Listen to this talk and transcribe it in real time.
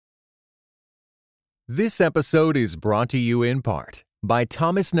This episode is brought to you in part by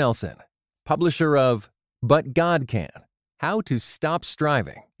Thomas Nelson, publisher of But God Can: How to Stop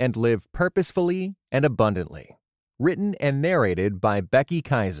Striving and Live Purposefully and Abundantly. Written and narrated by Becky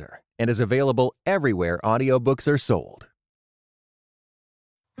Kaiser and is available everywhere audiobooks are sold.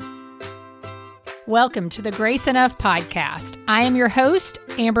 Welcome to the Grace Enough podcast. I am your host,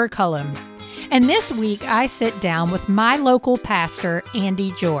 Amber Cullum. And this week, I sit down with my local pastor,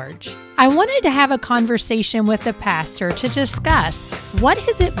 Andy George. I wanted to have a conversation with the pastor to discuss what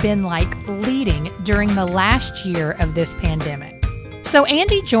has it been like leading during the last year of this pandemic. So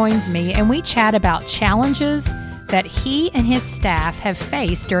Andy joins me and we chat about challenges that he and his staff have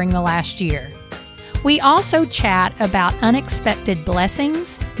faced during the last year. We also chat about unexpected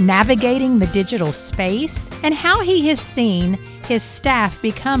blessings, navigating the digital space, and how he has seen his staff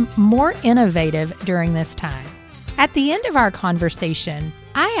become more innovative during this time. At the end of our conversation,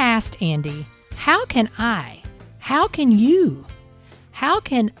 I asked Andy, how can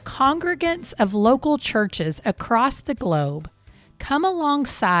congregants of local churches across the globe come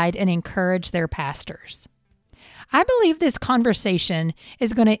alongside and encourage their pastors? I believe this conversation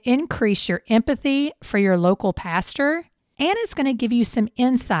is going to increase your empathy for your local pastor, and it's going to give you some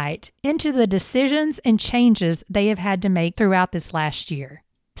insight into the decisions and changes they have had to make throughout this last year.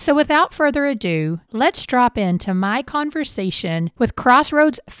 So without further ado, let's drop into my conversation with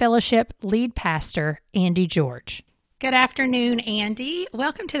Crossroads Fellowship lead pastor, Andy George. Good afternoon, Andy.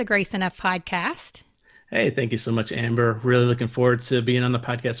 Welcome to the Grace Enough podcast. Hey, thank you so much, Amber. Really looking forward to being on the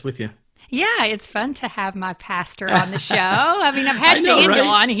podcast with you. Yeah, it's fun to have my pastor on the show. I mean, I've had Daniel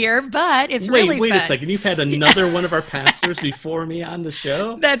on here, but it's really fun. Wait a second. You've had another one of our pastors before me on the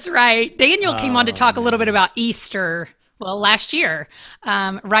show? That's right. Daniel came on to talk a little bit about Easter, last year,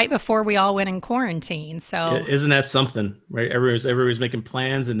 right before we all went in quarantine. So isn't that something, right? Everybody's making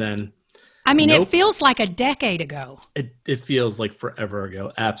plans, and then It feels like a decade ago. It feels like forever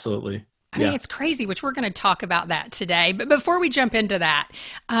ago. Absolutely. I mean, it's crazy, which we're going to talk about that today. But before we jump into that,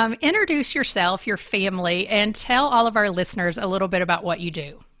 introduce yourself, your family, and tell all of our listeners a little bit about what you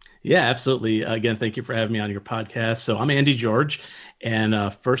do. Yeah, absolutely. Again, thank you for having me on your podcast. So I'm Andy George.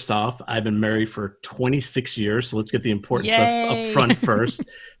 And first off, I've been married for 26 years. So let's get the important stuff up front first.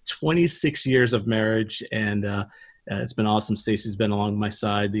 26 years of marriage. And it's been awesome. Stacy's been along my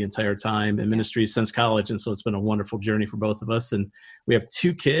side the entire time in ministry since college. And so it's been a wonderful journey for both of us. And we have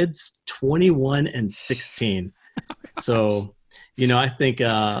two kids, 21 and 16. So, I think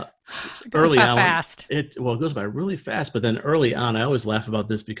early on, fast. It goes by really fast. But then early on, I always laugh about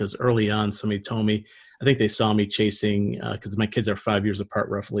this because early on, somebody told me, I think they saw me chasing, because my kids are 5 years apart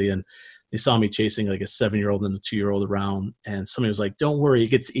roughly. And they saw me chasing like a 7-year-old and a 2-year-old around. And somebody was like, don't worry, it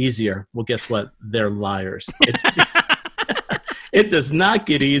gets easier. Well, guess what? They're liars. It does not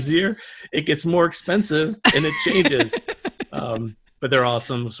get easier. It gets more expensive and it changes. But they're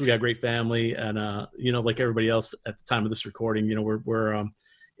awesome. So we got a great family. And, like everybody else at the time of this recording, we're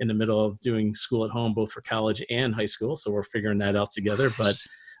in the middle of doing school at home, both for college and high school. So we're figuring that out together. But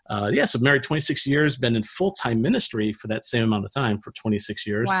so married 26 years, been in full-time ministry for that same amount of time for 26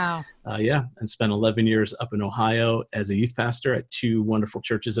 years. Wow. And spent 11 years up in Ohio as a youth pastor at 2 wonderful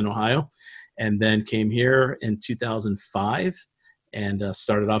churches in Ohio. And then came here in 2005 and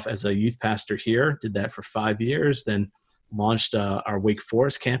started off as a youth pastor here, did that for 5 years, then launched our Wake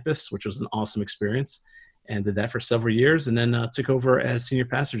Forest campus, which was an awesome experience, and did that for several years, and then took over as senior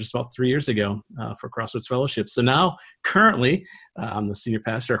pastor just about 3 years ago for Crossroads Fellowship. So now, currently, I'm the senior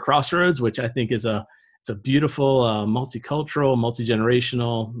pastor at Crossroads, which I think is it's a beautiful, multicultural,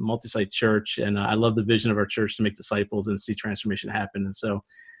 multi-generational, multi-site church, and I love the vision of our church to make disciples and see transformation happen. And so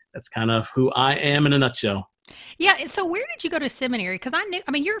that's kind of who I am in a nutshell. Yeah. So where did you go to seminary? Because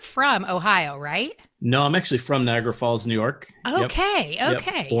you're from Ohio, right? No, I'm actually from Niagara Falls, New York. Okay. Yep.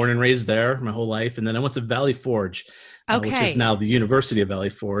 Okay. Yep. Born and raised there my whole life. And then I went to Valley Forge, which is now the University of Valley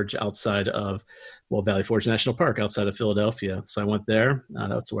Forge outside of, Valley Forge National Park outside of Philadelphia. So I went there.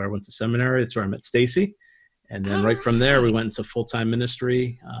 That's where I went to seminary. That's where I met Stacy. And then right from there, we went into full-time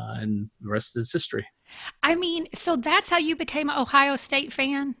ministry, and the rest is history. So that's how you became an Ohio State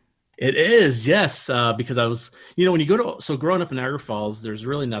fan? It is, yes, because I was, when you growing up in Niagara Falls, there's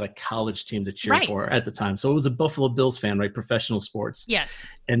really not a college team to cheer for at the time. So it was a Buffalo Bills fan, right? Professional sports. Yes.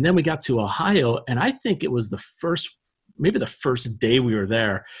 And then we got to Ohio, and I think it was maybe the first day we were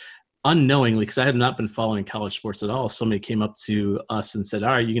there, unknowingly, because I had not been following college sports at all. Somebody came up to us and said, all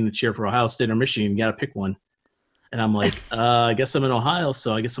right, you're going to cheer for Ohio State or Michigan. You got to pick one. And I'm like, I guess I'm in Ohio,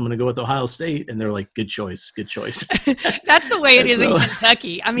 so I guess I'm going to go with Ohio State. And they're like, good choice. That's the way it is in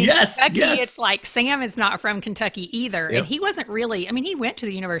Kentucky. Yes, Kentucky, it's like Sam is not from Kentucky either. Yep. And he wasn't really, he went to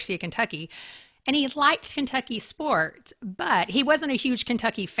the University of Kentucky. And he liked Kentucky sports, but he wasn't a huge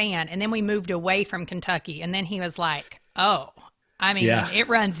Kentucky fan. And then we moved away from Kentucky. And then he was like, oh, I mean, Yeah. it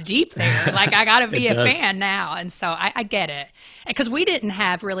runs deep there. Like, I got to be It a does. fan now. And so I get it. Because we didn't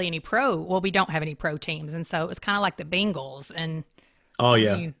have really any we don't have any pro teams. And so it was kind of like the Bengals. And Oh,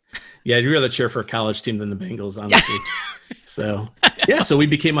 yeah. mean- Yeah, I'd rather cheer for a college team than the Bengals, honestly. So, yeah, so we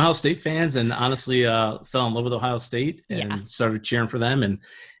became Ohio State fans and honestly fell in love with Ohio State and Yeah. started cheering for them.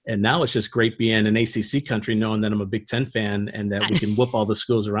 And now it's just great being an ACC country, knowing that I'm a Big Ten fan and that we can whoop all the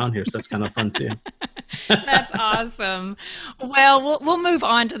schools around here. So that's kind of fun, too. That's awesome. Well, we'll move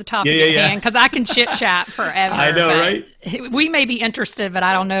on to the topic Yeah, at yeah. hand because I can chit chat forever. I know, but right? We may be interested, but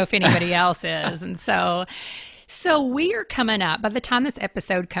I don't know if anybody else is. And so we are coming up. By the time this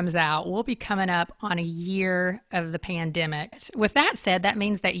episode comes out, we'll be coming up on a year of the pandemic. With that said, that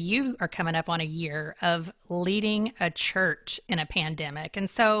means that you are coming up on a year of leading a church in a pandemic. And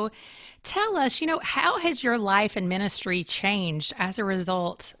so tell us, how has your life and ministry changed as a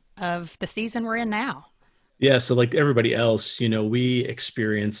result of the season we're in now? Yeah, so like everybody else, we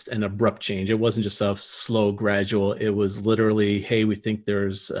experienced an abrupt change. It wasn't just a slow, gradual. It was literally, hey, we think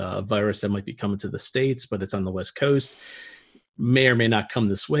there's a virus that might be coming to the States, but it's on the West Coast. May or may not come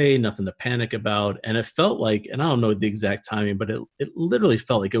this way, nothing to panic about. And it felt like, and I don't know the exact timing, but it literally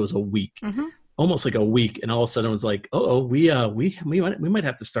felt like it was a week, almost like a week. And all of a sudden it was like, we might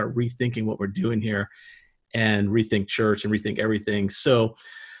have to start rethinking what we're doing here and rethink church and rethink everything. So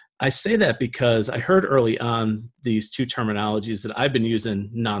I say that because I heard early on these two terminologies that I've been using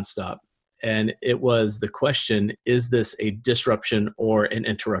nonstop. And it was the question, is this a disruption or an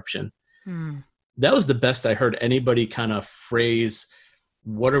interruption? That was the best I heard anybody kind of phrase,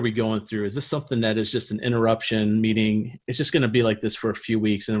 what are we going through? Is this something that is just an interruption, meaning it's just going to be like this for a few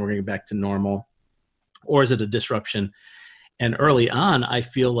weeks and then we're going to get back to normal? Or is it a disruption? And early on, I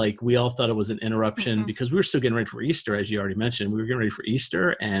feel like we all thought it was an interruption because we were still getting ready for Easter, as you already mentioned. We were getting ready for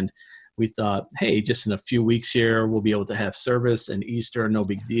Easter, and we thought, hey, just in a few weeks here, we'll be able to have service and Easter, no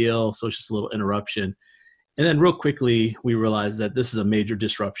big deal. So it's just a little interruption. And then real quickly, we realized that this is a major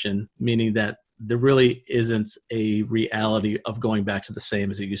disruption, meaning that there really isn't a reality of going back to the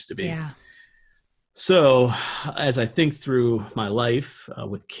same as it used to be. Yeah. So as I think through my life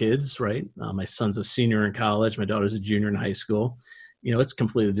with kids, right? My son's a senior in college. My daughter's a junior in high school. It's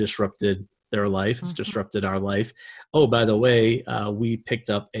completely disrupted their life. It's disrupted our life. Oh, by the way, we picked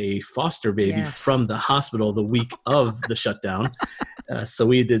up a foster baby from the hospital the week of the shutdown. So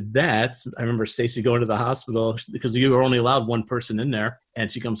we did that. I remember Stacy going to the hospital because you were only allowed one person in there.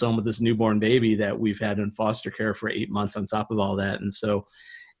 And she comes home with this newborn baby that we've had in foster care for 8 months on top of all that. And so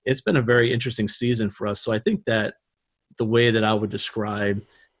it's been a very interesting season for us. So I think that the way that I would describe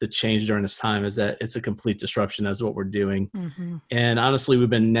the change during this time is that it's a complete disruption as what we're doing. And honestly, we've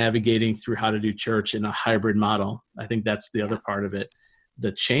been navigating through how to do church in a hybrid model. I think that's the other part of it.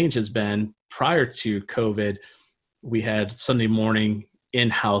 The change has been prior to COVID, we had Sunday morning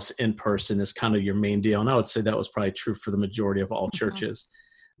in-house, in person is kind of your main deal. And I would say that was probably true for the majority of all churches.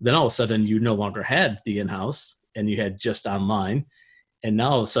 Then all of a sudden you no longer had the in-house and you had just online. And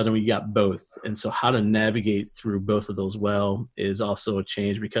now all of a sudden we got both. And so how to navigate through both of those well is also a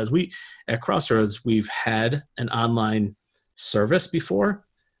change because we at Crossroads, we've had an online service before,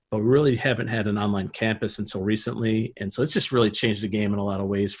 but we really haven't had an online campus until recently. And so it's just really changed the game in a lot of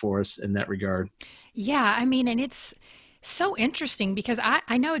ways for us in that regard. Yeah. I mean, and it's so interesting because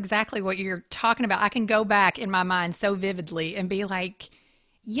I know exactly what you're talking about. I can go back in my mind so vividly and be like,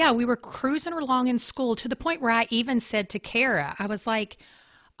 yeah, we were cruising along in school to the point where I even said to Kara, I was like,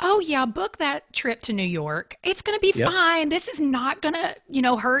 oh yeah, book that trip to New York. It's going to be fine. This is not going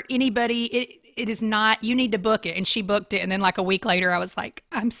to, hurt anybody. It is not, you need to book it. And she booked it. And then like a week later, I was like,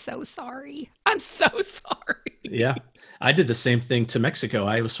 I'm so sorry. I'm so sorry. Yeah. I did the same thing to Mexico.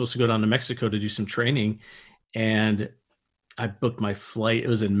 I was supposed to go down to Mexico to do some training and I booked my flight. It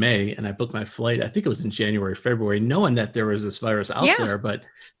was in May and I booked my flight. I think it was in January, February, knowing that there was this virus out there, but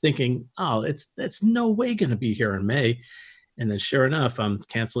thinking, that's no way going to be here in May. And then sure enough, I'm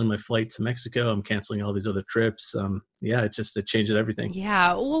canceling my flight to Mexico. I'm canceling all these other trips. It changed everything.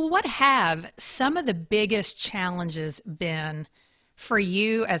 Yeah. Well, what have some of the biggest challenges been for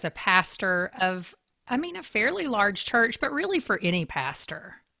you as a pastor of, a fairly large church, but really for any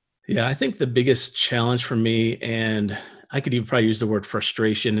pastor? Yeah, I think the biggest challenge for me, and I could even probably use the word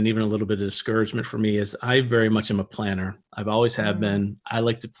frustration and even a little bit of discouragement for me, is I very much am a planner. I've always have been. I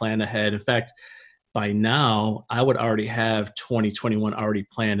like to plan ahead. In fact, by now, I would already have 2021 already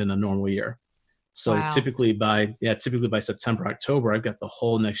planned in a normal year. So typically by September, October, I've got the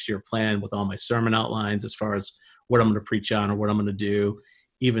whole next year planned with all my sermon outlines as far as what I'm going to preach on or what I'm going to do.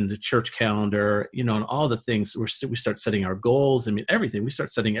 even the church calendar, and all the things. We start setting our goals. I mean, everything. We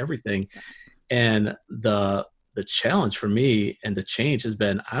start setting everything. And the challenge for me and the change has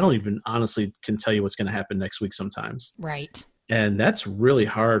been, I don't even honestly can tell you what's going to happen next week sometimes. Right. And that's really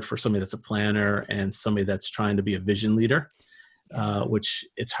hard for somebody that's a planner and somebody that's trying to be a vision leader, which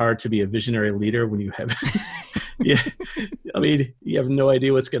it's hard to be a visionary leader when you have, you have no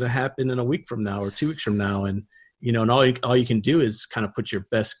idea what's going to happen in a week from now or 2 weeks from now. And, and all you can do is kind of put your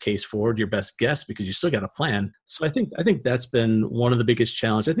best case forward, your best guess, because you still got a plan. So I think that's been one of the biggest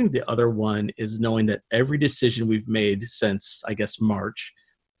challenges. I think the other one is knowing that every decision we've made since, I guess, March,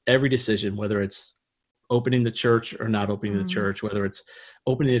 every decision, whether it's opening the church or not opening the church, whether it's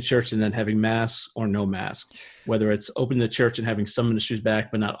opening the church and then having masks or no mask, whether it's opening the church and having some ministries back,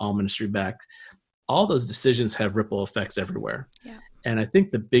 but not all ministry back, all those decisions have ripple effects everywhere. Yeah. And I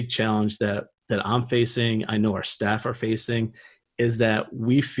think the big challenge that I'm facing, I know our staff are facing, is that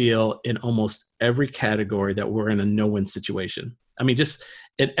we feel in almost every category that we're in a no-win situation. I mean, just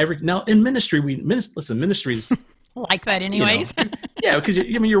in ministry, ministries like that anyways. Yeah, because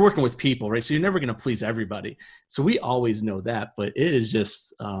you're working with people, right? So you're never going to please everybody. So we always know that, but it is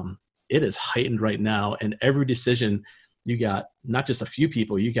just, it is heightened right now. And every decision, you got not just a few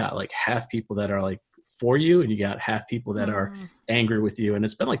people, you got like half people that are like for you, and you got half people that are angry with you. And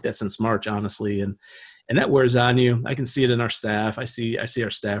it's been like that since March, honestly. And that wears on you. I can see it in our staff. I see our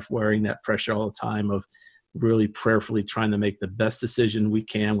staff wearing that pressure all the time of really prayerfully trying to make the best decision we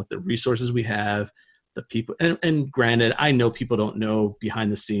can with the resources we have, the people. And granted, I know people don't know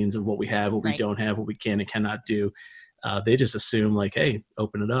behind the scenes of what we have, what we don't have, what we can and cannot do. They just assume like, hey,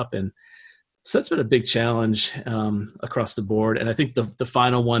 open it up. And so that's been a big challenge across the board. And I think the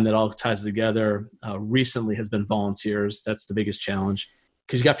final one that all ties together recently has been volunteers. That's the biggest challenge,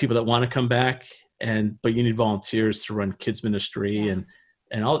 because you got people that want to come back, but you need volunteers to run kids ministry and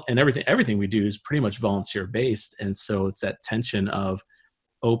everything we do is pretty much volunteer based. And so it's that tension of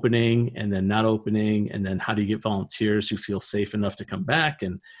opening and then not opening, and then how do you get volunteers who feel safe enough to come back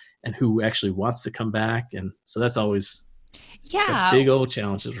and who actually wants to come back. And so that's always big old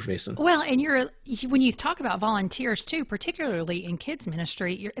challenges we're facing. Well, and when you talk about volunteers too, particularly in kids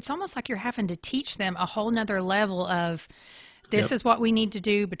ministry, it's almost like you're having to teach them a whole nother level of this is what we need to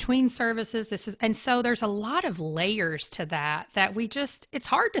do between services. And so there's a lot of layers to that it's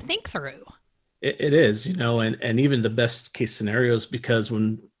hard to think through. It is, and even the best case scenarios, because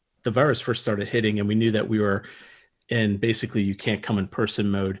when the virus first started hitting and we knew that we were in basically you can't come in person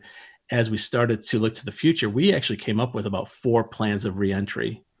mode, as we started to look to the future, we actually came up with about 4 plans of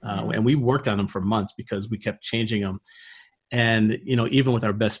reentry. And we worked on them for months because we kept changing them. And, even with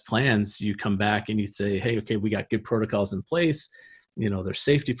our best plans, you come back and you say, hey, okay, we got good protocols in place. There's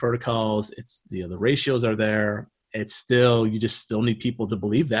safety protocols. It's the ratios are there. It's still, you just still need people to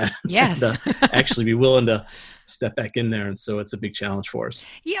believe that. Yes. To actually be willing to step back in there. And so it's a big challenge for us.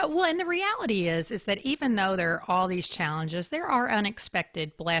 Yeah. Well, and the reality is that even though there are all these challenges, there are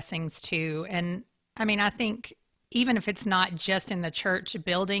unexpected blessings too. And I mean, I think even if it's not just in the church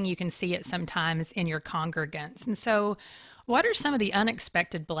building, you can see it sometimes in your congregants. And so what are some of the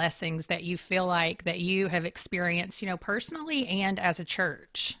unexpected blessings that you feel like that you have experienced, personally and as a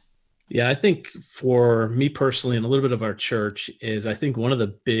church? Yeah, I think for me personally and a little bit of our church is I think one of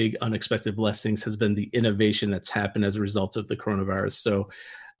the big unexpected blessings has been the innovation that's happened as a result of the coronavirus. So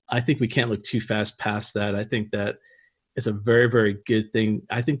I think we can't look too fast past that. I think that it's a very, very good thing.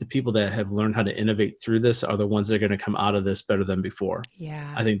 I think the people that have learned how to innovate through this are the ones that are going to come out of this better than before.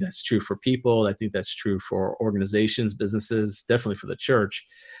 Yeah. I think that's true for people. I think that's true for organizations, businesses, definitely for the church.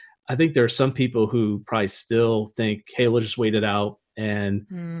 I think there are some people who probably still think, hey, we'll just wait it out. And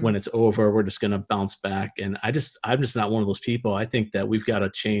when it's over, we're just going to bounce back. And I'm just not one of those people. I think that we've got to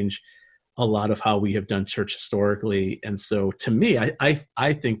change a lot of how we have done church historically. And so to me,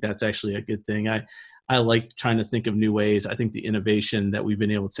 I think that's actually a good thing. I like trying to think of new ways. I think the innovation that we've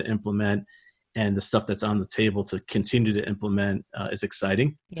been able to implement and the stuff that's on the table to continue to implement is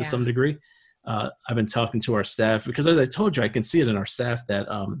exciting to some degree. I've been talking to our staff because, as I told you, I can see it in our staff that,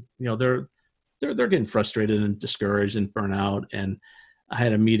 they're getting frustrated and discouraged and burnout. And I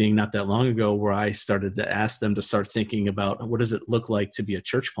had a meeting not that long ago where I started to ask them to start thinking about what does it look like to be a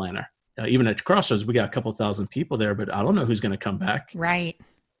church planner? Even at Crossroads, we got a couple thousand people there, but I don't know who's going to come back. Right.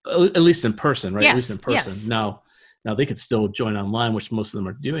 At least in person, right? Yes, at least in person. yes. Now they could still join online, which most of them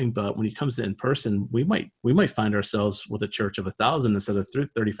are doing. But when it comes to in person, we might find ourselves with a church of 1,000 instead of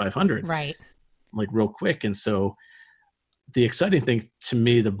 3,500. Right. Like real quick. And so the exciting thing to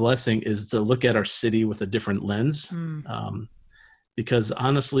me, the blessing, is to look at our city with a different lens. Because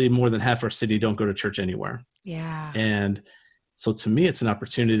honestly, more than half our city don't go to church anywhere. Yeah. And So to me, it's an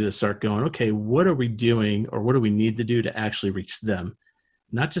opportunity to start going, okay, what are we doing or what do we need to do to actually reach them?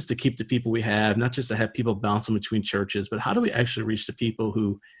 Not just to keep the people we have, not just to have people bouncing between churches, but how do we actually reach the people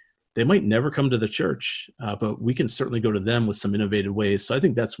who they might never come to the church, but we can certainly go to them with some innovative ways. So I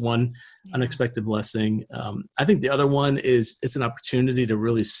think that's one unexpected blessing. I think the other one is it's an opportunity to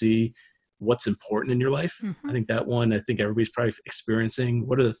really see what's important in your life. Mm-hmm. I think that one, I think everybody's probably experiencing.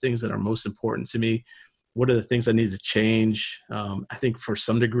 What are the things that are most important to me? What are the things I need to change? I think for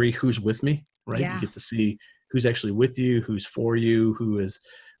some degree, who's with me, right? Yeah. You get to see who's actually with you, who's for you, who is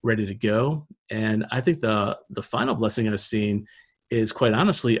ready to go. And I think the final blessing I've seen is, quite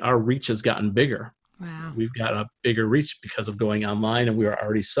honestly, our reach has gotten bigger. Wow. We've got a bigger reach because of going online, and we were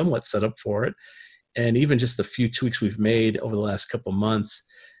already somewhat set up for it. And even just the few tweaks we've made over the last couple of months,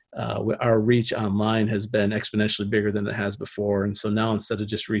 our reach online has been exponentially bigger than it has before. And so now, instead of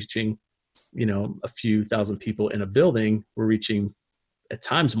just reaching, a few thousand people in a building, we're reaching at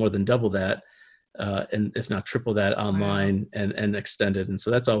times more than double that, and if not triple that online. Wow. and extended. And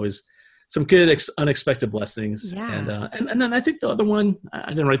so that's always some good unexpected blessings. Yeah. And then I think the other one, I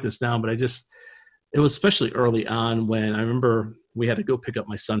didn't write this down, but it was especially early on when I remember we had to go pick up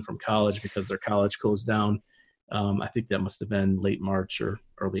my son from college because their college closed down. I think that must have been late March or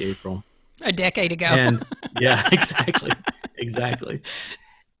early April. A decade ago. And yeah, exactly. Exactly.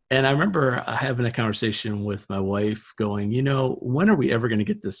 And I remember having a conversation with my wife going, when are we ever going to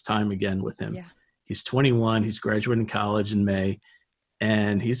get this time again with him? Yeah. He's 21. He's graduating college in May.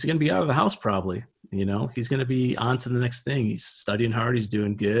 And he's going to be out of the house probably. He's going to be on to the next thing. He's studying hard. He's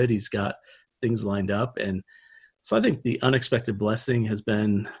doing good. He's got things lined up. And so I think the unexpected blessing has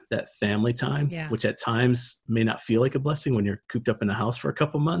been that family time, which at times may not feel like a blessing when you're cooped up in the house for a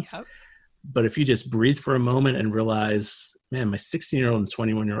couple months. Yep. But if you just breathe for a moment and realize, man, my 16-year-old and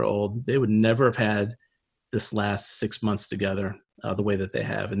 21-year-old, they would never have had this last 6 months together the way that they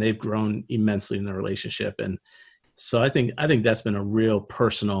have. And they've grown immensely in their relationship. And so I think that's been a real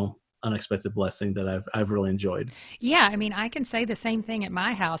personal, unexpected blessing that I've really enjoyed. Yeah, I mean, I can say the same thing at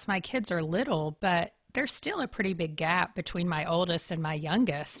my house. My kids are little, but there's still a pretty big gap between my oldest and my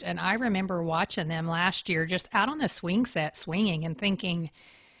youngest. And I remember watching them last year just out on the swing set swinging and thinking,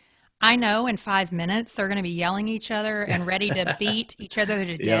 I know in 5 minutes they're going to be yelling at each other and ready to beat each other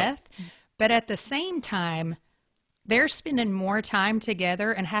to death. But at the same time, they're spending more time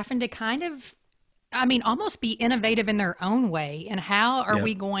together and having to kind of, almost be innovative in their own way. And how are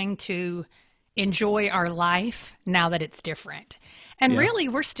we going to enjoy our life now that it's different? And really,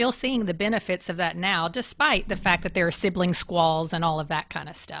 we're still seeing the benefits of that now, despite the fact that there are sibling squalls and all of that kind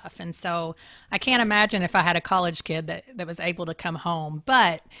of stuff. And so I can't imagine if I had a college kid that was able to come home.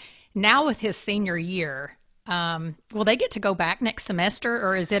 But now with his senior year, will they get to go back next semester,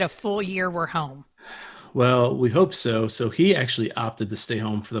 or is it a full year we're home? Well, we hope so. So he actually opted to stay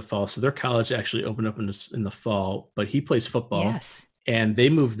home for the fall. So their college actually opened up in the fall, but he plays football. Yes. And they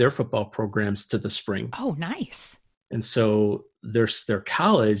moved their football programs to the spring. Oh, nice. And so their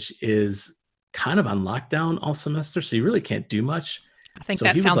college is kind of on lockdown all semester. So you really can't do much. I think so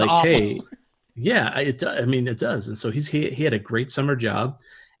that he sounds was like, awful. Hey, yeah, it does. And so he had a great summer job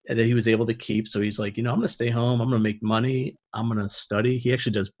that he was able to keep. So he's like, I'm going to stay home. I'm going to make money. I'm going to study. He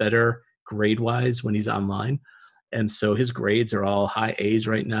actually does better grade wise when he's online. And so his grades are all high A's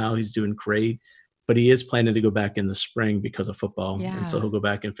right now. He's doing great, but he is planning to go back in the spring because of football. Yeah. And so he'll go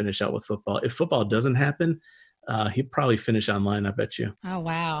back and finish out with football. If football doesn't happen, he'd probably finish online, I bet you. Oh,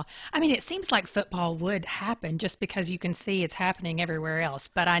 wow. It seems like football would happen just because you can see it's happening everywhere else.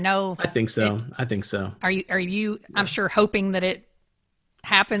 But I know. I think so. Are you, I'm sure, hoping that it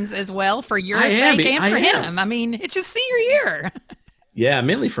happens as well for your sake and for him? It's just senior year. Yeah,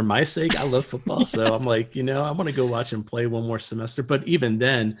 mainly for my sake. I love football. So I'm like, I want to go watch him play one more semester. But even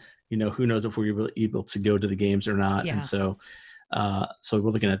then, who knows if we're able to go to the games or not. Yeah. And so we're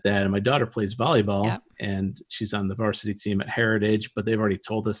looking at that. And my daughter plays volleyball. Yep. And she's on the varsity team at Heritage, but they've already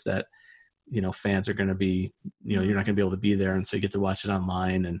told us that, fans are going to be, you're not going to be able to be there. And so you get to watch it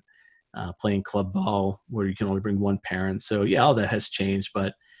online and playing club ball where you can only bring one parent. So yeah, all that has changed,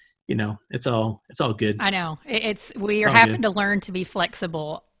 but it's all good. I know we are having to learn to be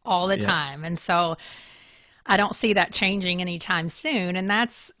flexible all the time. And so I don't see that changing anytime soon. And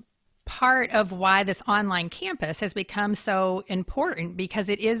that's part of why this online campus has become so important, because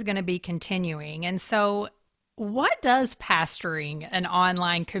it is going to be continuing. And so what does pastoring an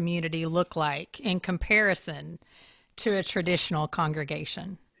online community look like in comparison to a traditional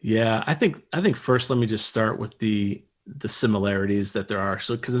congregation? Yeah, I think first, let me just start with the similarities that there are.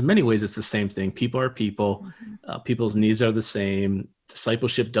 So, because in many ways it's the same thing. People are people. People's needs are the same.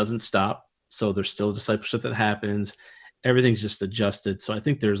 Discipleship doesn't stop. So there's still discipleship that happens. everything's just adjusted. So I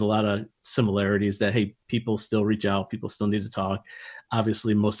think there's a lot of similarities that, hey, people still reach out, people still need to talk.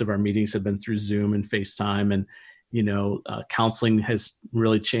 Obviously, most of our meetings have been through Zoom and FaceTime, and counseling has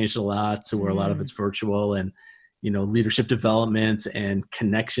really changed a lot to where a lot of it's virtual, and leadership development and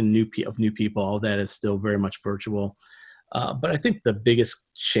connection of new people, all that is still very much virtual. But I think the biggest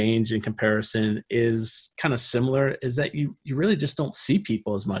change in comparison is kind of similar, is that you really just don't see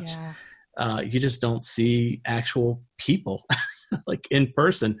people as much. Yeah. You just don't see actual people like in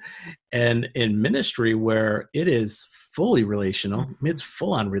person. And in ministry, where it is fully relational, it's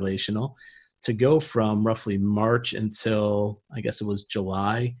full on relational, to go from roughly March until I guess it was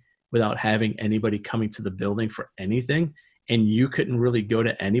July without having anybody coming to the building for anything, and you couldn't really go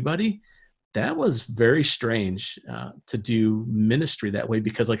to anybody. That was very strange to do ministry that way,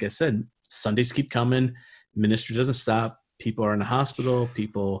 because like I said, Sundays keep coming, ministry doesn't stop. People are in the hospital,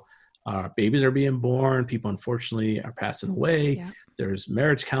 babies are being born, people unfortunately are passing away. Yeah. There's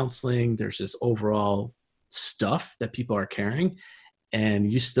marriage counseling, there's just overall stuff that people are carrying,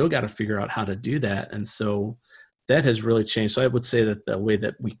 and you still got to figure out how to do that. And so that has really changed. So I would say that the way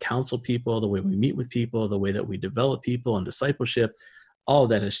that we counsel people, the way we meet with people, the way that we develop people and discipleship, all of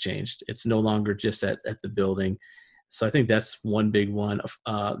that has changed. It's no longer just at the building. So I think that's one big one.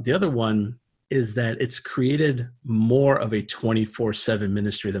 The other one is that it's created more of a 24/7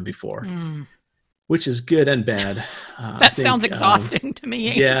 ministry than before, which is good and bad. That sounds exhausting to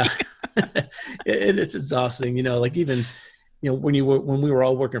me. Yeah, it's exhausting. Like even, when we were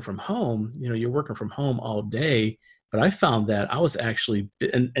all working from home, you're working from home all day. But I found that I was actually,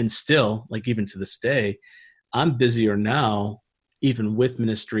 and still, like even to this day, I'm busier now, even with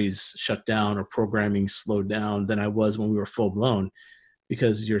ministries shut down or programming slowed down, than I was when we were full blown,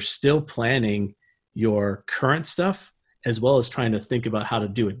 because you're still planning your current stuff as well as trying to think about how to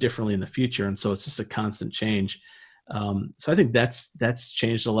do it differently in the future. And so it's just a constant change. So I think that's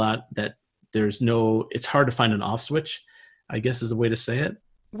changed a lot, that it's hard to find an off switch, I guess is a way to say it.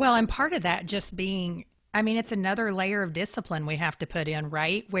 Well, and part of that just being, it's another layer of discipline we have to put in,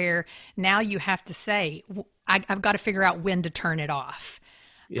 right? Where now you have to say, I've got to figure out when to turn it off.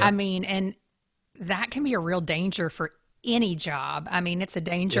 Yeah. And that can be a real danger for any job. It's a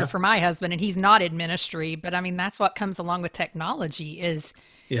danger for my husband, and he's not in ministry, but that's what comes along with technology is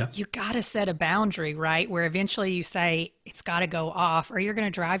you got to set a boundary, right? Where eventually you say it's got to go off, or you're going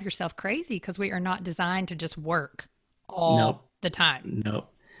to drive yourself crazy, because we are not designed to just work all the time. No.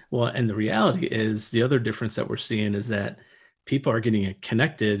 Well, and the reality is, the other difference that we're seeing is that people are getting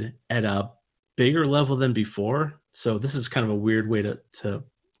connected at a bigger level than before. So this is kind of a weird way to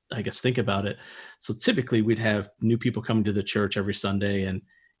I guess, think about it. So typically we'd have new people coming to the church every Sunday, and,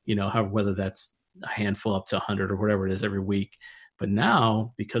 whether that's a handful up to 100 or whatever it is every week. But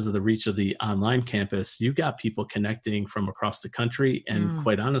now, because of the reach of the online campus, you've got people connecting from across the country, and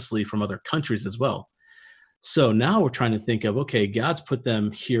quite honestly, from other countries as well. So now we're trying to think of, okay, God's put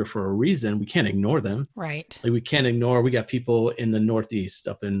them here for a reason. We can't ignore them. Right. Like we got people in the Northeast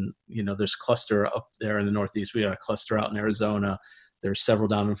up in, there's a cluster up there in the Northeast. We got a cluster out in Arizona. There's several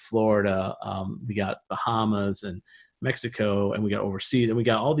down in Florida. We got Bahamas and Mexico, and we got overseas, and we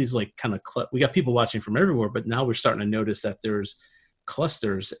got all these we got people watching from everywhere. But now we're starting to notice that there's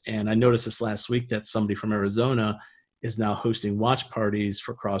clusters. And I noticed this last week that somebody from Arizona is now hosting watch parties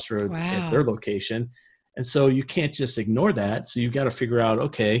for Crossroads at their location. And so you can't just ignore that. So you've got to figure out,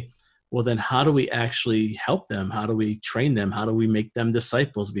 okay, well then how do we actually help them? How do we train them? How do we make them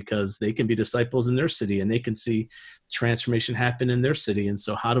disciples? Because they can be disciples in their city, and they can see transformation happen in their city. And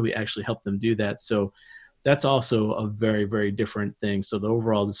so how do we actually help them do that? So that's also a very, very different thing. So the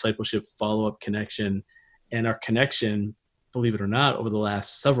overall discipleship, follow-up, connection, and our connection, believe it or not, over the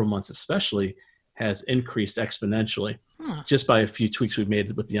last several months especially, has increased exponentially just by a few tweaks we've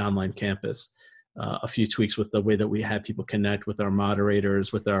made with the online campus. A few tweaks with the way that we have people connect with our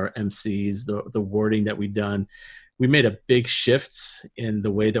moderators, with our MCs, the wording that we've done. We made a big shift in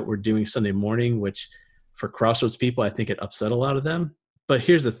the way that we're doing Sunday morning, which for Crossroads people, I think it upset a lot of them. But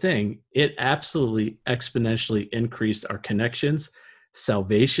here's the thing. It absolutely exponentially increased our connections,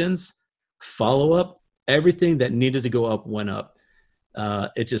 salvations, follow-up, everything that needed to go up went up.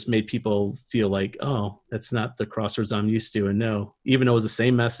 It just made people feel like, oh, that's not the Crossroads I'm used to. And no, even though it was the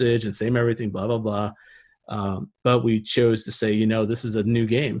same message and same everything, blah, blah, blah. But we chose to say, this is a new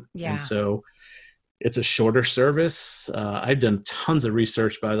game. Yeah. And so it's a shorter service. I've done tons of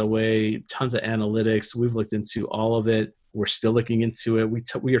research, by the way, tons of analytics. We've looked into all of it. We're still looking into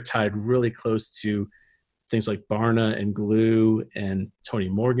it. We are tied really close to things like Barna and Glue and Tony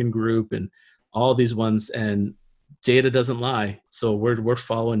Morgan Group and all these ones. And data doesn't lie. So we're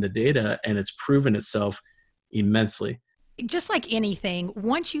following the data, and it's proven itself immensely. just like anything,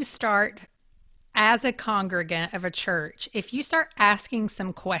 once you start as a congregant of a church, if you start asking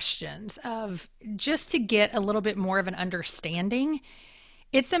some questions of just to get a little bit more of an understanding,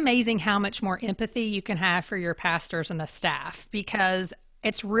 it's amazing how much more empathy you can have for your pastors and the staff, because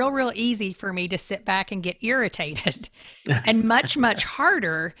it's real easy for me to sit back and get irritated and much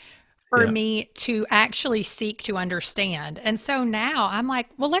harder for me to actually seek to understand. And so now I'm like,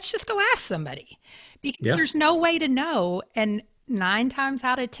 well, let's just go ask somebody, because there's no way to know. And 9 times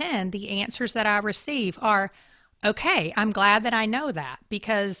out of 10, the answers that I receive are, okay, I'm glad that I know that,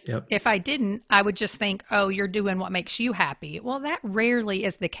 because if I didn't, I would just think, oh, you're doing what makes you happy. Well, that rarely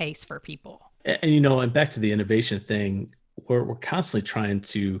is the case for people. And back to the innovation thing, we're constantly trying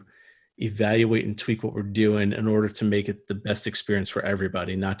to evaluate and tweak what we're doing in order to make it the best experience for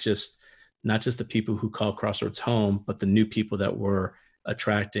everybody, not just the people who call Crossroads home, but the new people that we're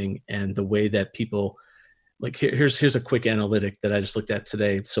attracting, and the way that people, like, here's a quick analytic that I just looked at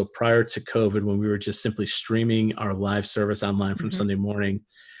today. So prior to COVID, when we were just simply streaming our live service online from Sunday morning,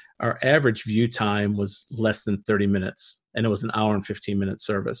 our average view time was less than 30 minutes, and it was an hour and 15-minute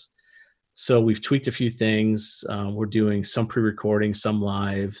service. So we've tweaked a few things. We're doing some pre-recording, some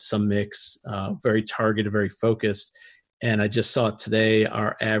live, some mix, very targeted, very focused. And I just saw it today.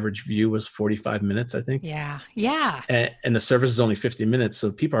 Our average view was 45 minutes, I think. Yeah. And the service is only 50 minutes.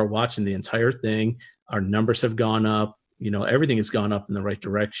 So people are watching the entire thing. Our numbers have gone up. Everything has gone up in the right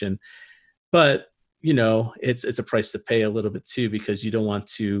direction. But, it's a price to pay a little bit too, because you don't want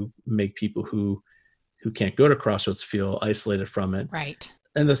to make people who can't go to Crossroads feel isolated from it. Right.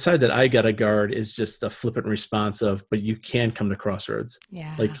 And the side that I got to guard is just a flippant response of, but you can come to Crossroads.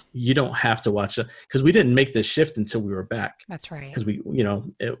 Yeah. Like, you don't have to watch it, because we didn't make this shift until we were back. That's right. Because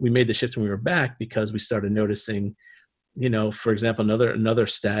we made the shift when we were back, because we started noticing, for example, another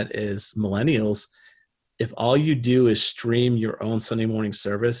stat is millennials. If all you do is stream your own Sunday morning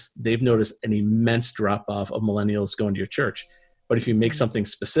service, they've noticed an immense drop off of millennials going to your church. But if you make something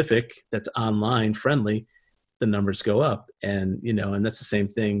specific that's online friendly, the numbers go up. And that's the same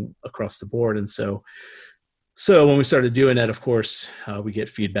thing across the board. And so when we started doing that, of course, we get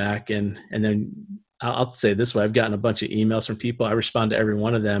feedback, and then I'll say this way: I've gotten a bunch of emails from people. I respond to every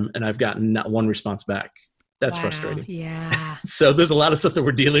one of them, and I've gotten not one response back. That's frustrating. Yeah. So there's a lot of stuff that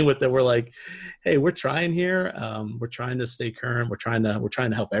we're dealing with that we're like, hey, we're trying here. We're trying to stay current. We're trying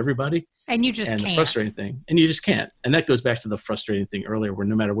to help everybody. And you just can't. The frustrating thing, and you just can't. And that goes back to the frustrating thing earlier, where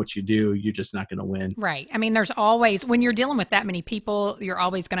no matter what you do, you're just not going to win. Right. I mean, there's always, when you're dealing with that many people, you're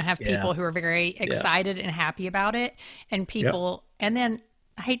always going to have people who are very excited and happy about it. And people, and then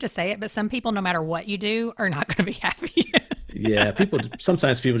I hate to say it, but some people, no matter what you do, are not going to be happy.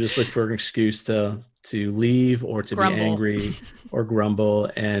 Sometimes people just look for an excuse to leave, or to grumble. Be angry or grumble.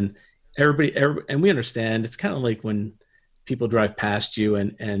 And everybody, and we understand. It's kind of like when people drive past you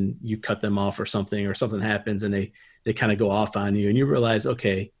and you cut them off or something happens, and they kind of go off on you, and you realize,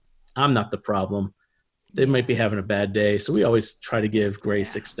 okay, I'm not the problem. They might be having a bad day. So we always try to give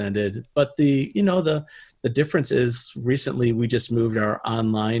grace extended. But the difference is, recently we just moved our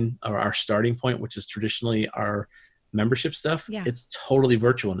online, or our starting point, which is traditionally our membership stuff. It's totally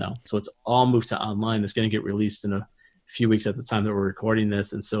virtual now. So it's all moved to online. It's going to get released in a few weeks at the time that we're recording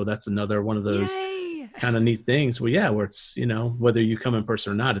this. And so that's another one of those kind of neat things where it's, whether you come in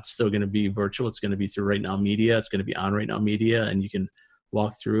person or not, it's still going to be virtual. It's going to be through Right Now Media. It's going to be on Right Now Media, and you can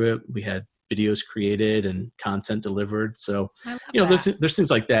walk through it. We had videos created and content delivered. So, there's things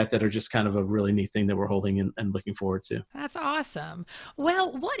like that are just kind of a really neat thing that we're holding and looking forward to. That's awesome.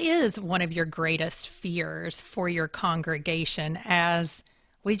 Well, what is one of your greatest fears for your congregation, as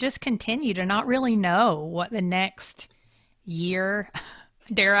we just continue to not really know what the next year,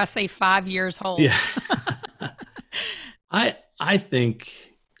 dare I say 5 years holds? Yeah. I think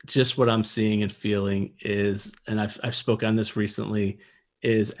just what I'm seeing and feeling is, and I've spoken on this recently,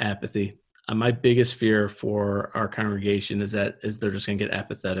 is apathy. My biggest fear for our congregation is they're just going to get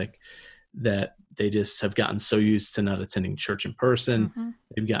apathetic, that they just have gotten so used to not attending church in person. Mm-hmm.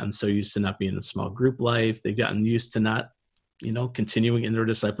 They've gotten so used to not being in a small group life. They've gotten used to not, continuing in their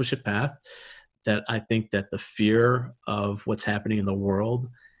discipleship path, that I think that the fear of what's happening in the world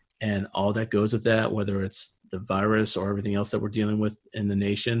and all that goes with that, whether it's the virus or everything else that we're dealing with in the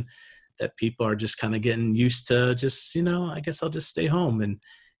nation, that people are just kind of getting used to just, I guess I'll just stay home and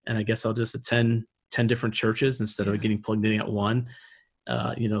I guess I'll just attend 10 different churches instead of getting plugged in at one.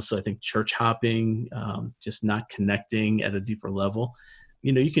 So I think church hopping, just not connecting at a deeper level.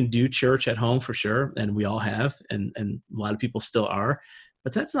 You can do church at home for sure, and we all have, and a lot of people still are,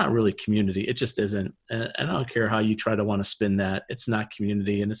 but that's not really community. It just isn't. And I don't care how you try to want to spin that. It's not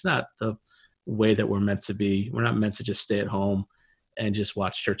community, and it's not the way that we're meant to be. We're not meant to just stay at home and just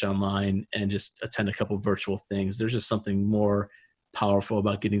watch church online and just attend a couple of virtual things. There's just something more powerful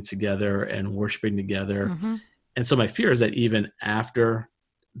about getting together and worshiping together. Mm-hmm. And so my fear is that even after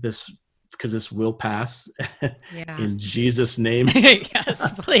this, because this will pass in Jesus' name.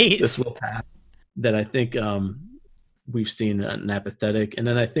 Yes, please. This will pass. That I think we've seen an apathetic. And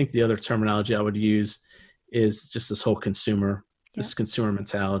then I think the other terminology I would use is just this whole consumer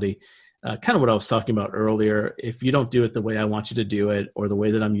mentality. Kind of what I was talking about earlier. If you don't do it the way I want you to do it, or the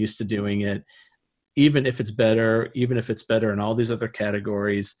way that I'm used to doing it, even if it's better in all these other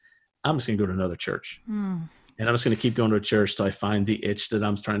categories, I'm just going to go to another church. And I'm just going to keep going to a church till I find the itch that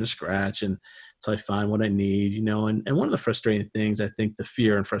I'm trying to scratch, and till I find what I need, and one of the frustrating things, I think the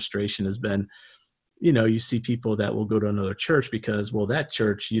fear and frustration has been, you see people that will go to another church because, well, that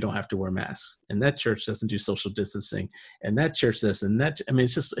church, you don't have to wear masks, and that church doesn't do social distancing, and that church this and that. I mean,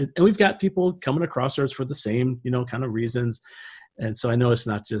 it's just, and we've got people coming to Crossroads for the same, kind of reasons. And so I know it's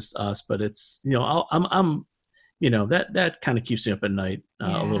not just us, but it's, I'm that kind of keeps me up at night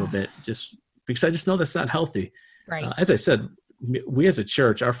a little bit, just because I just know that's not healthy. Right. As I said, we as a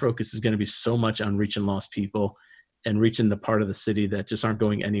church, our focus is going to be so much on reaching lost people and reaching the part of the city that just aren't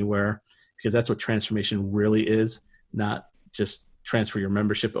going anywhere, because that's what transformation really is, not just transfer your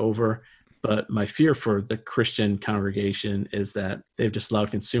membership over. But my fear for the Christian congregation is that they've just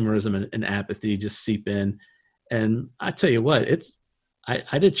allowed consumerism and apathy just seep in. And I tell you what,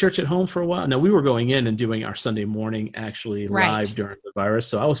 I did church at home for a while. Now, we were going in and doing our Sunday morning actually live during the virus,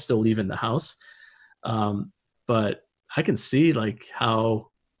 so I was still leaving the house. But I can see like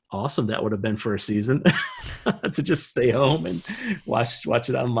how awesome that would have been for a season to just stay home and watch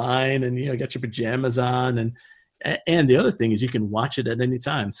it online, and get your pajamas on, and the other thing is you can watch it at any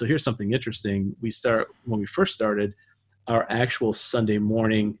time. So here's something interesting. When we first started, our actual Sunday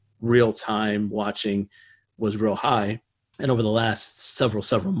morning real time watching was real high. And over the last several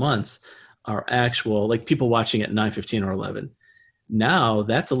months, our actual, like, people watching at 9:15 or 11. Now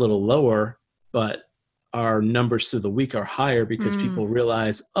that's a little lower, but our numbers through the week are higher because people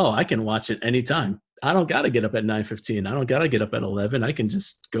realize, I can watch it anytime. I don't got to get up at 9:15. I don't got to get up at 11. I can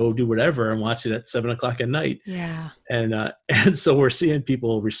just go do whatever and watch it at 7:00 at night. Yeah. And so we're seeing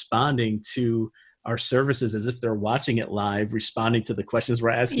people responding to our services as if they're watching it live, responding to the questions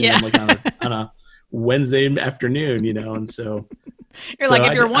we're asking them, like on a Wednesday afternoon, and so you're like,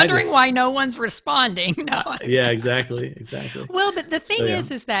 if you're wondering why no one's responding. No. Yeah, exactly. Well, but the thing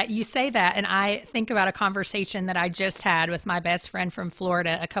is that you say that, and I think about a conversation that I just had with my best friend from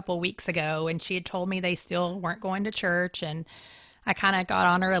Florida a couple weeks ago, and she had told me they still weren't going to church, and I kind of got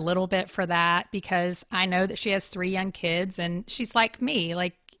on her a little bit for that because I know that she has 3 young kids, and she's like me,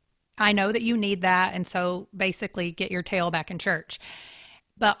 like, I know that you need that, and so basically get your tail back in church.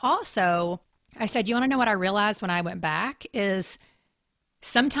 But also, I said, you want to know what I realized when I went back is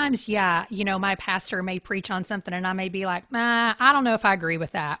sometimes, my pastor may preach on something and I may be like, I don't know if I agree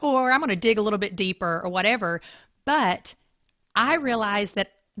with that, or I'm going to dig a little bit deeper or whatever. But I realized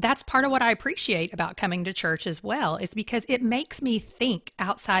that that's part of what I appreciate about coming to church as well, is because it makes me think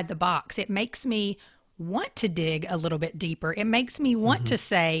outside the box. It makes me want to dig a little bit deeper. It makes me want to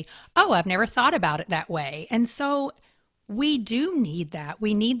say, I've never thought about it that way. And so we do need that.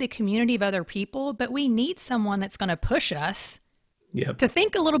 We need the community of other people, but we need someone that's going to push us to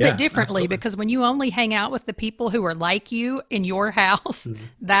think a little bit differently. Absolutely. Because when you only hang out with the people who are like you in your house,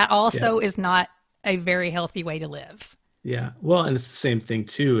 that also is not a very healthy way to live. Yeah. Well, and it's the same thing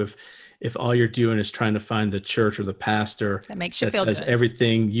too. If all you're doing is trying to find the church or the pastor that makes you feel says good,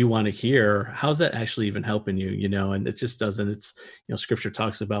 everything you want to hear, how's that actually even helping you? And it just doesn't. It's, scripture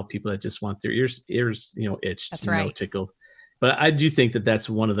talks about people that just want their ears, itched, that's right, tickled. But I do think that that's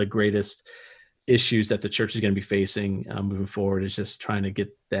one of the greatest issues that the church is going to be facing moving forward, is just trying to get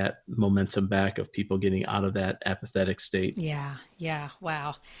that momentum back of people getting out of that apathetic state. Yeah.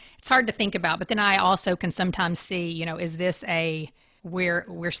 Wow. It's hard to think about, but then I also can sometimes see, is this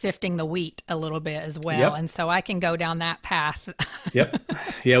we're sifting the wheat a little bit as well. Yep. And so I can go down that path. Yep.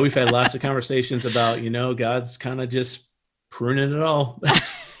 Yeah. We've had lots of conversations about, God's kind of just pruning it all.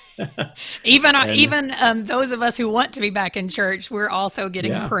 Even those of us who want to be back in church, we're also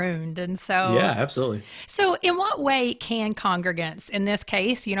getting pruned. And so, yeah, absolutely. So in what way can congregants, in this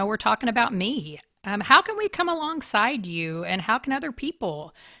case, we're talking about me, how can we come alongside you, and how can other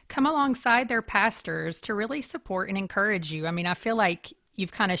people come alongside their pastors to really support and encourage you? I mean, I feel like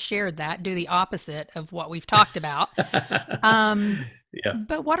you've kind of shared that, do the opposite of what we've talked about.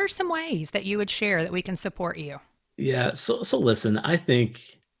 But what are some ways that you would share that we can support you? Yeah. So listen, I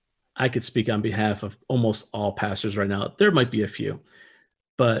think I could speak on behalf of almost all pastors right now. There might be a few,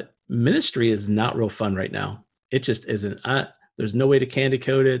 but ministry is not real fun right now. It just isn't. There's no way to candy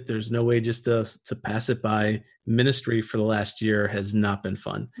coat it. There's no way just to pass it by. Ministry for the last year has not been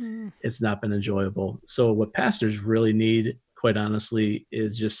fun. It's not been enjoyable. So what pastors really need, quite honestly,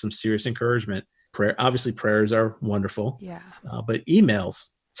 is just some serious encouragement. Prayer, obviously prayers are wonderful, but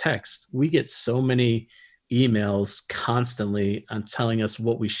emails, texts, we get so many emails constantly on telling us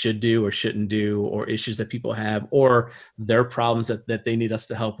what we should do or shouldn't do, or issues that people have, or their problems that they need us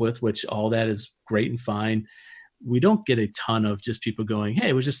to help with, which all that is great and fine. We don't get a ton of just people going, hey,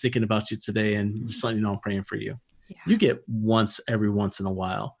 I was just thinking about you today and just letting you know I'm praying for you. You get every once in a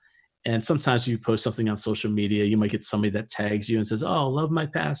while. And sometimes you post something on social media, you might get somebody that tags you and says, oh, love my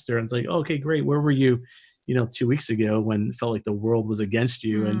pastor. And it's like, okay, great. Where were you, 2 weeks ago when it felt like the world was against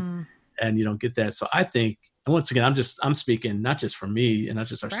you? And you don't get that. So I think, and once again, I'm speaking not just for me and not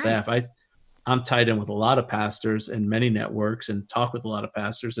just our staff. I'm tied in with a lot of pastors and many networks and talk with a lot of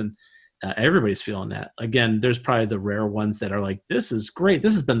pastors, and everybody's feeling that. Again, there's probably the rare ones that are like, this is great.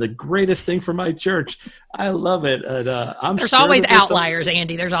 This has been the greatest thing for my church. I love it. And, there's always outliers,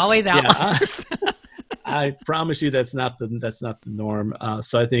 Andy. There's always outliers. I promise you that's not the norm.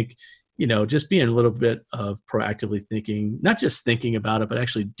 So I think, just being a little bit of proactively thinking, not just thinking about it, but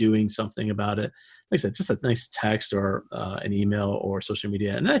actually doing something about it. Like I said, just a nice text or an email or social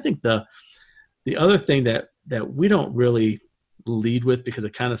media. And I think the other thing that we don't really lead with, because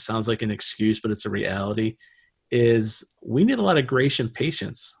it kind of sounds like an excuse, but it's a reality, is we need a lot of grace and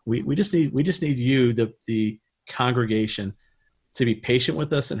patience. We just need you, the congregation, to be patient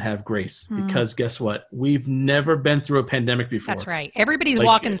with us and have grace, because guess what? We've never been through a pandemic before. That's right. Everybody's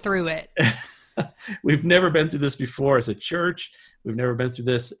walking through it. We've never been through this before as a church. We've never been through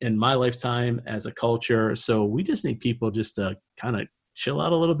this in my lifetime as a culture. So we just need people just to kind of chill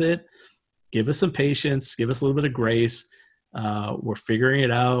out a little bit, give us some patience, give us a little bit of grace. We're figuring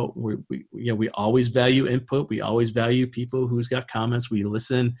it out. We always value input. We always value people who's got comments. We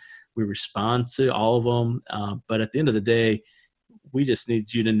listen, we respond to all of them. But at the end of the day, we just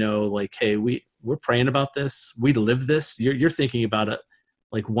need you to know, like, hey, we're praying about this. We live this. You're thinking about it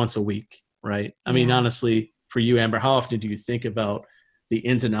like once a week, right? I mean, honestly, for you, Amber, how often do you think about the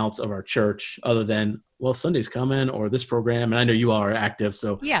ins and outs of our church other than, well, Sunday's coming or this program? And I know you all are active.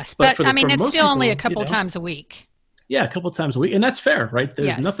 So yes, but I mean, it's still only a couple times a week. Yeah, a couple of times a week. And that's fair, right?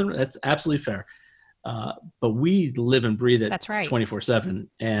 There's nothing, that's absolutely fair. But we live and breathe it. That's right. 24/7.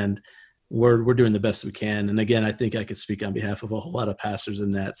 And we're doing the best we can. And again, I think I could speak on behalf of a whole lot of pastors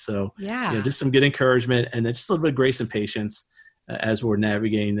in that. So just some good encouragement, and then just a little bit of grace and patience as we're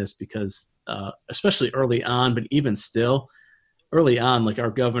navigating this, because especially early on, but even still early on, like our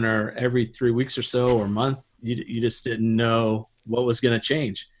governor, every 3 weeks or so or month, you just didn't know what was going to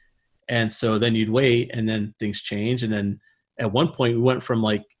change. And so then you'd wait, and then things change. And then at one point we went from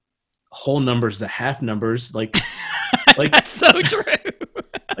like whole numbers to half numbers, like that's so true.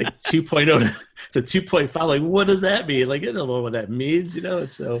 Like 2.0 to 2.5. Like, what does that mean? Like, I don't know what that means, And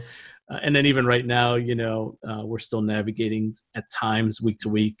so, and then even right now, we're still navigating at times week to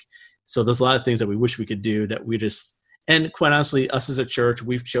week. So there's a lot of things that we wish we could do that we just, and quite honestly, us as a church,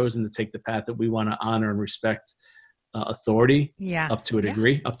 we've chosen to take the path that we want to honor and respect authority up to a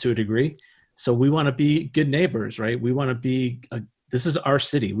degree. So we want to be good neighbors, right? We want to be, this is our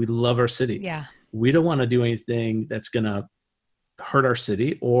city. We love our city. Yeah. We don't want to do anything that's going to hurt our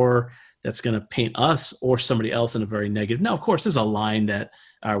city or that's going to paint us or somebody else in a very negative. Now, of course, there's a line that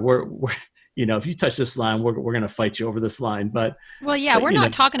we're if you touch this line, we're going to fight you over this line. But we're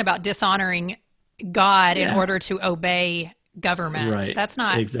not talking about dishonoring God in order to obey government. Right. That's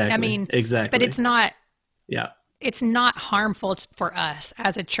not exactly. I mean, exactly. But it's not. Yeah. It's not harmful for us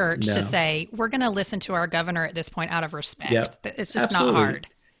as a church to say we're going to listen to our governor at this point out of respect. Yep. It's just not hard.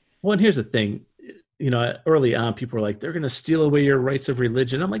 Well, and here's the thing. Early on, people were like, they're going to steal away your rights of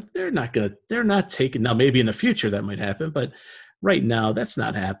religion. I'm like, they're not taking, now maybe in the future that might happen, but right now that's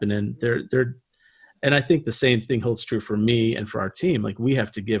not happening. And I think the same thing holds true for me and for our team. Like, we have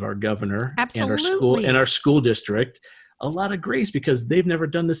to give our governor and our school district a lot of grace, because they've never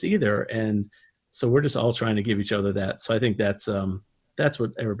done this either. And so we're just all trying to give each other that. So I think that's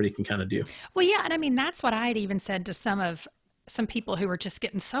what everybody can kind of do. Well, yeah. And I mean, that's what I had even said to some people who were just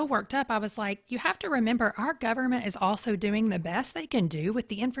getting so worked up. I was like, you have to remember, our government is also doing the best they can do with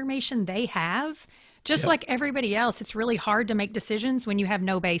the information they have. Just like everybody else, it's really hard to make decisions when you have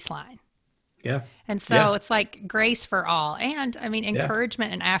no baseline. Yeah. And so it's like grace for all. And I mean,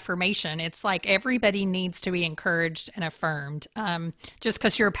 encouragement and affirmation. It's like everybody needs to be encouraged and affirmed. Just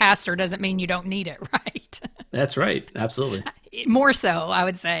because you're a pastor doesn't mean you don't need it, right? That's right. Absolutely. More so, I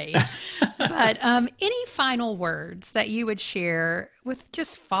would say. But any final words that you would share with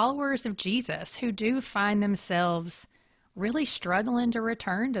just followers of Jesus who do find themselves really struggling to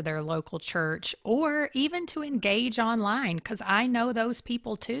return to their local church or even to engage online? Because I know those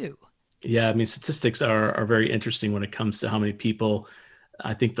people too. Yeah, I mean, statistics are very interesting when it comes to how many people.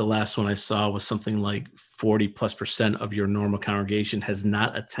 I think the last one I saw was something like 40+% of your normal congregation has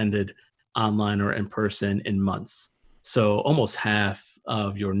not attended online or in person in months. So almost half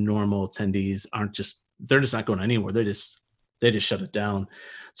of your normal attendees they're just not going anywhere. They just shut it down.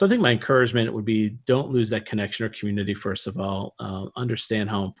 So I think my encouragement would be, don't lose that connection or community. First of all, understand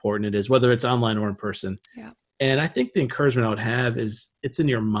how important it is, whether it's online or in person. Yeah. And I think the encouragement I would have is, it's in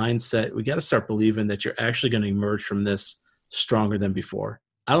your mindset. We got to start believing that you're actually going to emerge from this stronger than before.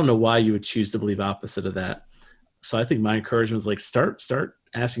 I don't know why you would choose to believe opposite of that. So I think my encouragement is like, start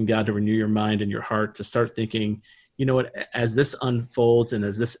asking God to renew your mind and your heart, to start thinking, you know what, as this unfolds and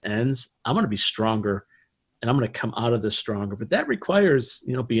as this ends, I'm going to be stronger and I'm going to come out of this stronger. But that requires,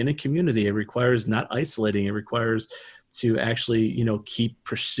 being in community. It requires not isolating. It requires to actually, keep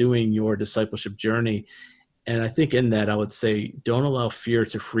pursuing your discipleship journey. And I think in that, I would say, don't allow fear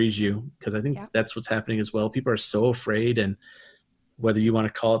to freeze you, because I think that's what's happening as well. People are so afraid, and whether you want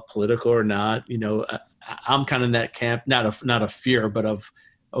to call it political or not, I'm kind of in that camp, not a fear, but of,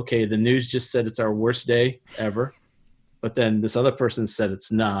 okay, the news just said it's our worst day ever, but then this other person said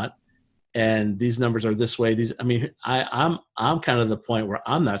it's not, and these numbers are this way. I'm kind of the point where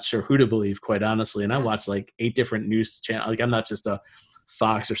I'm not sure who to believe, quite honestly. And I watch like 8 different news channels. Like, I'm not just a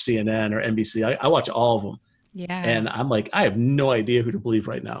Fox or CNN or NBC. I watch all of them. Yeah. And I'm like, I have no idea who to believe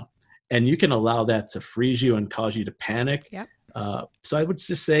right now. And you can allow that to freeze you and cause you to panic. Yep. So I would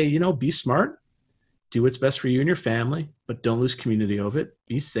just say, be smart, do what's best for you and your family, but don't lose community of it.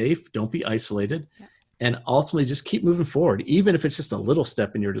 Be safe. Don't be isolated. Yep. And ultimately just keep moving forward. Even if it's just a little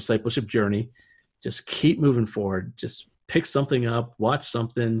step in your discipleship journey, just keep moving forward. Just pick something up, watch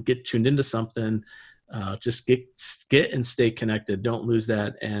something, get tuned into something, just get and stay connected. Don't lose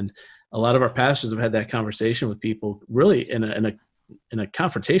that. And a lot of our pastors have had that conversation with people, really in a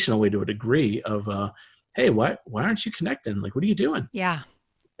confrontational way, to a degree of, hey, why aren't you connecting? Like, what are you doing? Yeah.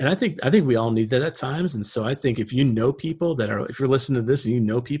 And I think we all need that at times. And so I think if you know people if you're listening to this and you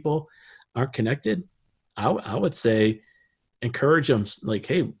know people aren't connected, I would say encourage them, like,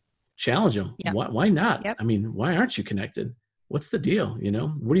 hey, challenge them. Yep. Why not? Yep. I mean, why aren't you connected? What's the deal? What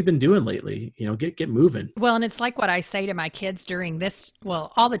have you been doing lately? Get moving. Well, and it's like what I say to my kids during this,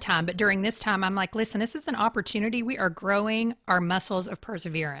 well, all the time, but during this time, I'm like, listen, this is an opportunity. We are growing our muscles of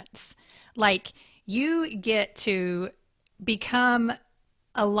perseverance. Like, you get to become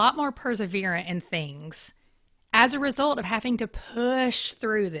a lot more perseverant in things as a result of having to push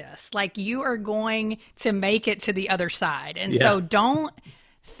through this. Like, you are going to make it to the other side. And so don't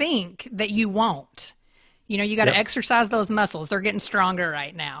think that you won't. You got to exercise those muscles. They're getting stronger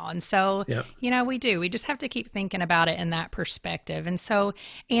right now. And so, we do. We just have to keep thinking about it in that perspective. And so,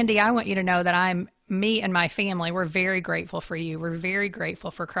 Andy, I want you to know that me and my family, we're very grateful for you. We're very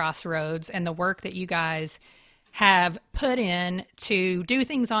grateful for Crossroads and the work that you guys have put in to do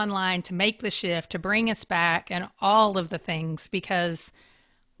things online, to make the shift, to bring us back, and all of the things. Because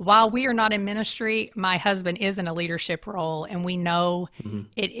while we are not in ministry, my husband is in a leadership role, and we know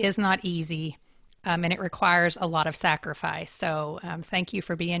it is not easy. And it requires a lot of sacrifice. So thank you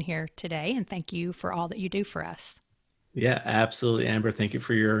for being here today, and thank you for all that you do for us. Yeah, absolutely, Amber. Thank you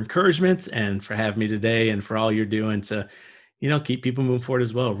for your encouragement and for having me today, and for all you're doing to, keep people moving forward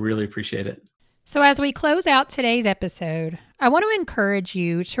as well. Really appreciate it. So as we close out today's episode, I want to encourage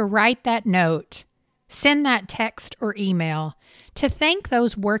you to write that note, send that text or email to thank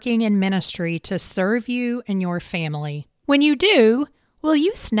those working in ministry to serve you and your family. When you do, will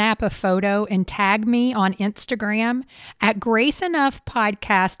you snap a photo and tag me on Instagram at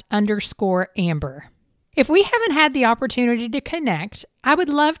GraceEnoughPodcast_Amber? If we haven't had the opportunity to connect, I would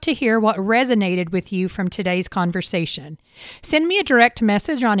love to hear what resonated with you from today's conversation. Send me a direct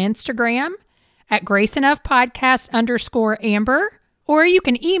message on Instagram at GraceEnoughPodcast_Amber, or you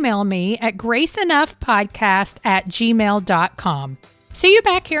can email me at GraceEnoughPodcast@gmail.com. See you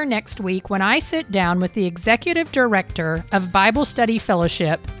back here next week when I sit down with the Executive Director of Bible Study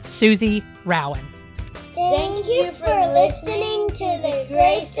Fellowship, Susie Rowan. Thank you for listening to the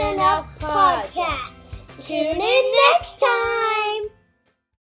Grace Enough Podcast. Tune in next time.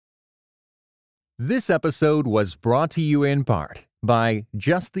 This episode was brought to you in part by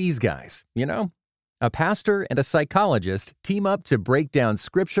Just These Guys. A pastor and a psychologist team up to break down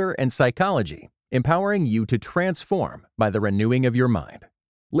scripture and psychology, empowering you to transform by the renewing of your mind.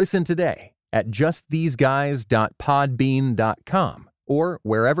 Listen today at justtheseguys.podbean.com or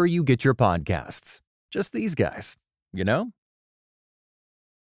wherever you get your podcasts. Just these guys, you know?